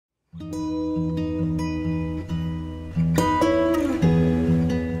Hi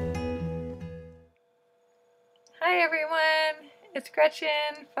everyone, it's Gretchen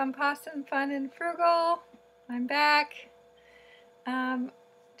from Pawsom Fun and Frugal. I'm back.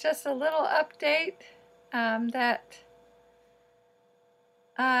 Just a little update that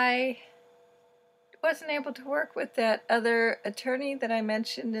I wasn't able to work with that other attorney that I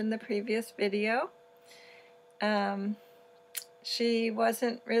mentioned in the previous video. She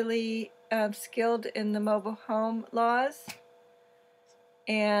wasn't really skilled in the mobile home laws,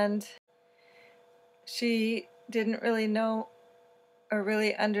 and she didn't really know or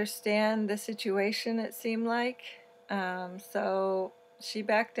really understand the situation, it seemed like. So she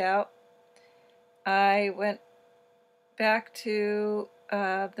backed out. I went back to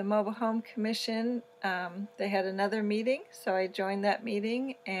the Mobile Home Commission. They had another meeting, so I joined that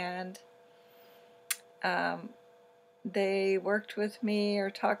meeting, and they worked with me or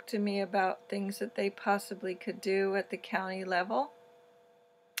talked to me about things that they possibly could do at the county level.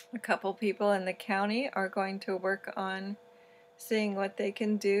 A couple people in the county are going to work on seeing what they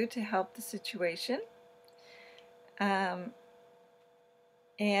can do to help the situation. As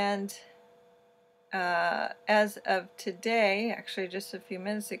of today, actually just a few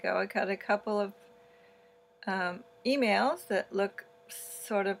minutes ago, I got a couple of emails that look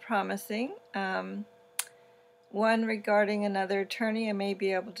sort of promising. One regarding another attorney I may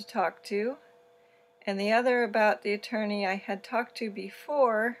be able to talk to, and the other about the attorney I had talked to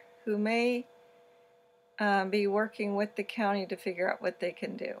before who may be working with the county to figure out what they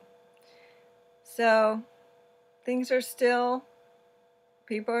can do. So things are still,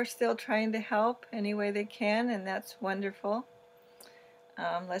 people are still trying to help any way they can, and that's wonderful.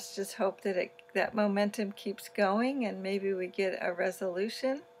 Let's just hope that that momentum keeps going and maybe we get a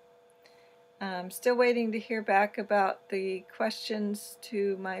resolution. I'm still waiting to hear back about the questions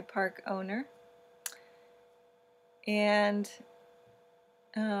to my park owner. And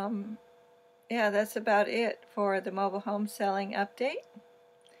yeah, that's about it for the mobile home selling update.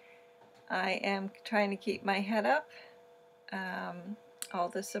 I am trying to keep my head up. All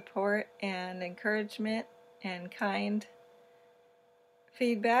the support and encouragement and kind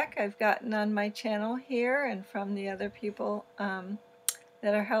feedback I've gotten on my channel here and from the other people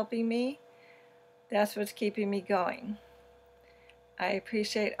that are helping me, that's what's keeping me going. I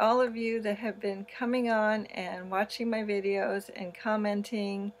appreciate all of you that have been coming on and watching my videos and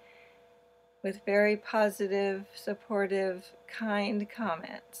commenting with very positive, supportive, kind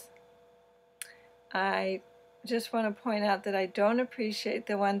comments. I just want to point out that I don't appreciate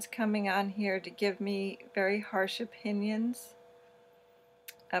the ones coming on here to give me very harsh opinions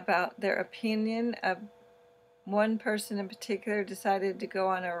about their opinion of one person in particular decided to go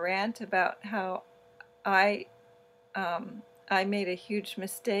on a rant about how I made a huge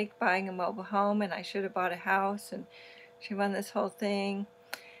mistake buying a mobile home and I should have bought a house, and she won this whole thing.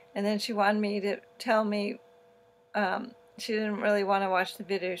 And then she wanted me to tell me, she didn't really want to watch the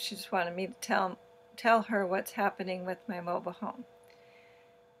video, she just wanted me to tell her what's happening with my mobile home.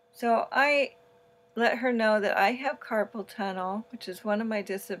 So I let her know that I have carpal tunnel, which is one of my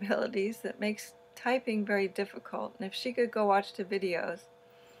disabilities that makes typing very difficult, and if she could go watch the videos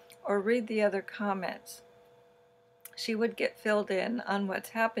or read the other comments, she would get filled in on what's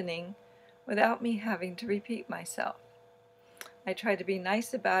happening without me having to repeat myself. I tried to be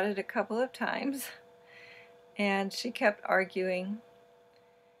nice about it a couple of times, and she kept arguing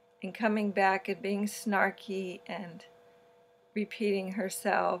and coming back and being snarky and repeating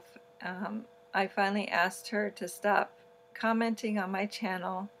herself. I finally asked her to stop commenting on my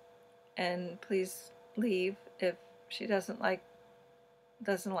channel and please leave if she doesn't like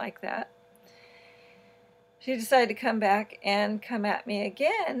that. She decided to come back and come at me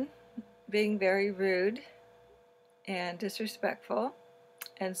again, being very rude and disrespectful.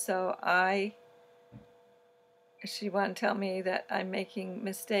 And so she wanted to tell me that I'm making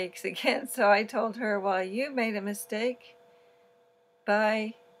mistakes again. So I told her, well, you made a mistake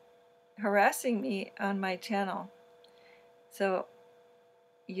by harassing me on my channel. So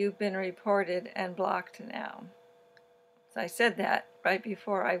you've been reported and blocked now. So I said that right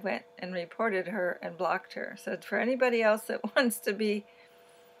before I went and reported her and blocked her. So for anybody else that wants to be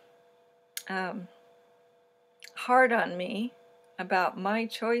hard on me about my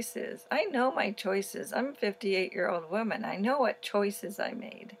choices, I know my choices. I'm a 58-year-old woman. I know what choices I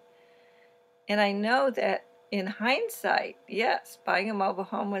made. And I know that in hindsight, yes, buying a mobile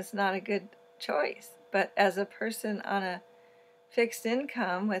home was not a good choice. But as a person on a fixed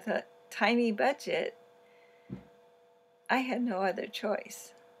income with a tiny budget, I had no other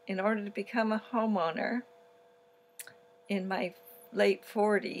choice. In order to become a homeowner in my late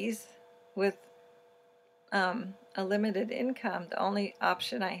 40s with a limited income, the only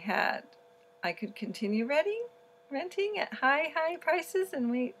option I had, I could continue renting at high prices,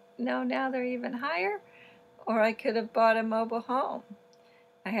 and we know now they're even higher, or I could have bought a mobile home.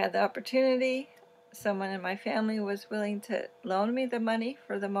 I had the opportunity. Someone in my family was willing to loan me the money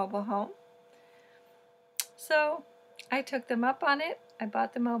for the mobile home. So I took them up on it. I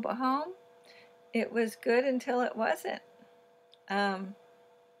bought the mobile home. It was good until it wasn't.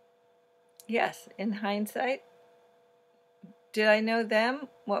 Yes, in hindsight, did I know then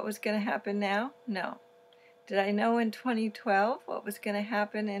what was going to happen now? No. Did I know in 2012 what was going to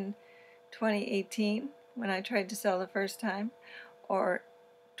happen in 2018 when I tried to sell the first time? Or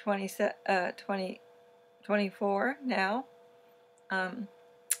 2024 now?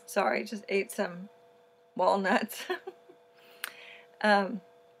 Sorry, just ate some walnuts. No,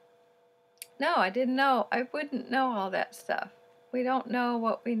 I didn't know. I wouldn't know all that stuff. We don't know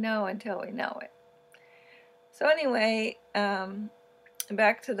what we know until we know it. So anyway,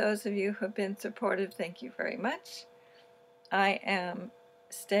 back to those of you who have been supportive, thank you very much. I am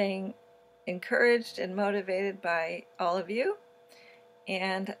staying encouraged and motivated by all of you,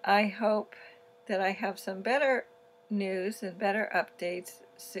 and I hope that I have some better news and better updates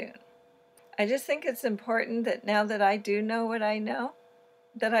soon. I just think it's important that now that I do know what I know,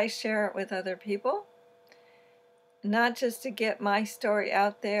 that I share it with other people, not just to get my story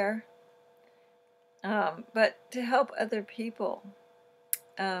out there, but to help other people.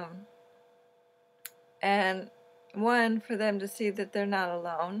 And one, for them to see that they're not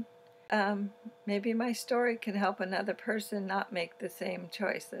alone. Maybe my story can help another person not make the same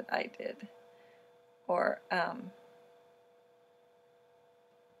choice that I did. Or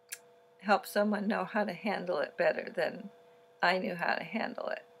help someone know how to handle it better than I knew how to handle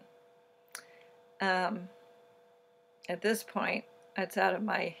it. At this point, it's out of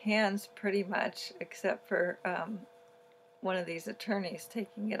my hands pretty much, except for one of these attorneys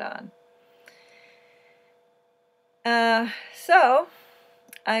taking it on. So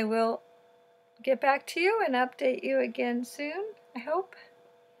I will get back to you and update you again soon, I hope.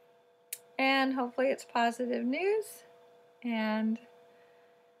 And hopefully it's positive news. And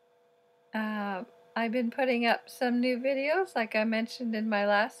I've been putting up some new videos, like I mentioned in my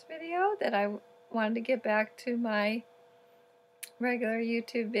last video, that I wanted to get back to my regular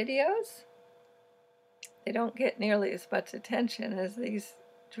YouTube videos. They don't get nearly as much attention as these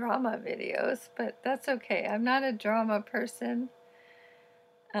drama videos, but that's okay. I'm not a drama person,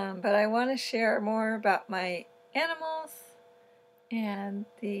 but I want to share more about my animals and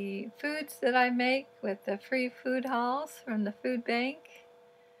the foods that I make with the free food hauls from the food bank.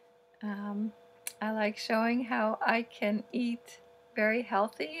 I like showing how I can eat very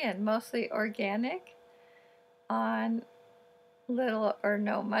healthy and mostly organic on little or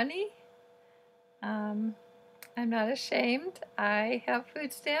no money. I'm not ashamed. I have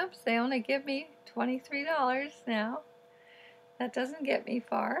food stamps. They only give me $23 now. That doesn't get me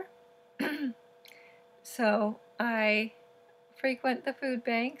far. So I frequent the food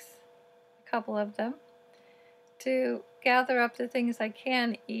banks, a couple of them, to gather up the things I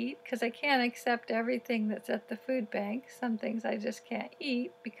can eat, because I can't accept everything that's at the food bank. Some things I just can't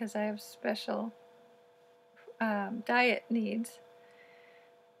eat because I have special diet needs.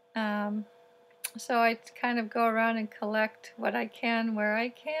 So I kind of go around and collect what I can where I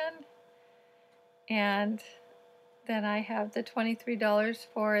can, and then I have the $23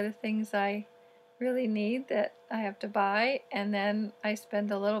 for the things I really need that I have to buy, and then I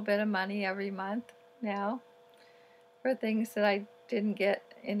spend a little bit of money every month now for things that I didn't get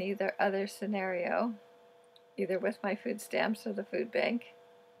in either other scenario, either with my food stamps or the food bank.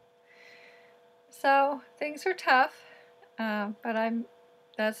 So things are tough, but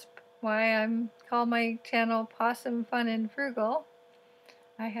that's why I'm called my channel Pawsom Fun and Frugal.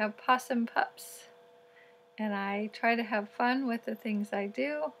 I have possum pups, and I try to have fun with the things I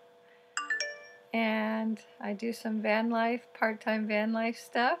do. And I do some van life, part-time van life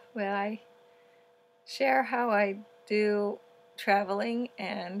stuff, where I share how I do traveling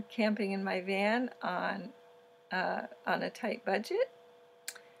and camping in my van on a tight budget,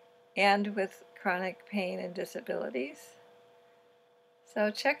 and with chronic pain and disabilities. So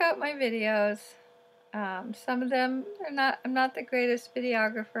check out my videos. Some of them I'm not the greatest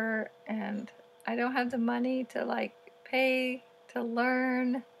videographer, and I don't have the money to pay to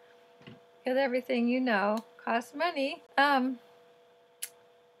learn, because everything costs money. A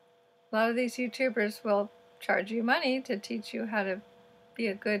lot of these YouTubers will charge you money to teach you how to be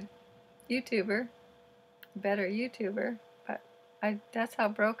a good YouTuber, better YouTuber, but that's how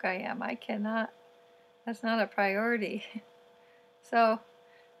broke I am. I cannot, that's not a priority. So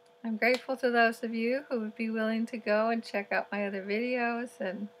I'm grateful to those of you who would be willing to go and check out my other videos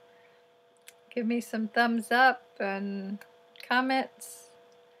and give me some thumbs up and comments.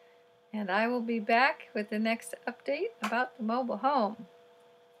 And I will be back with the next update about the mobile home.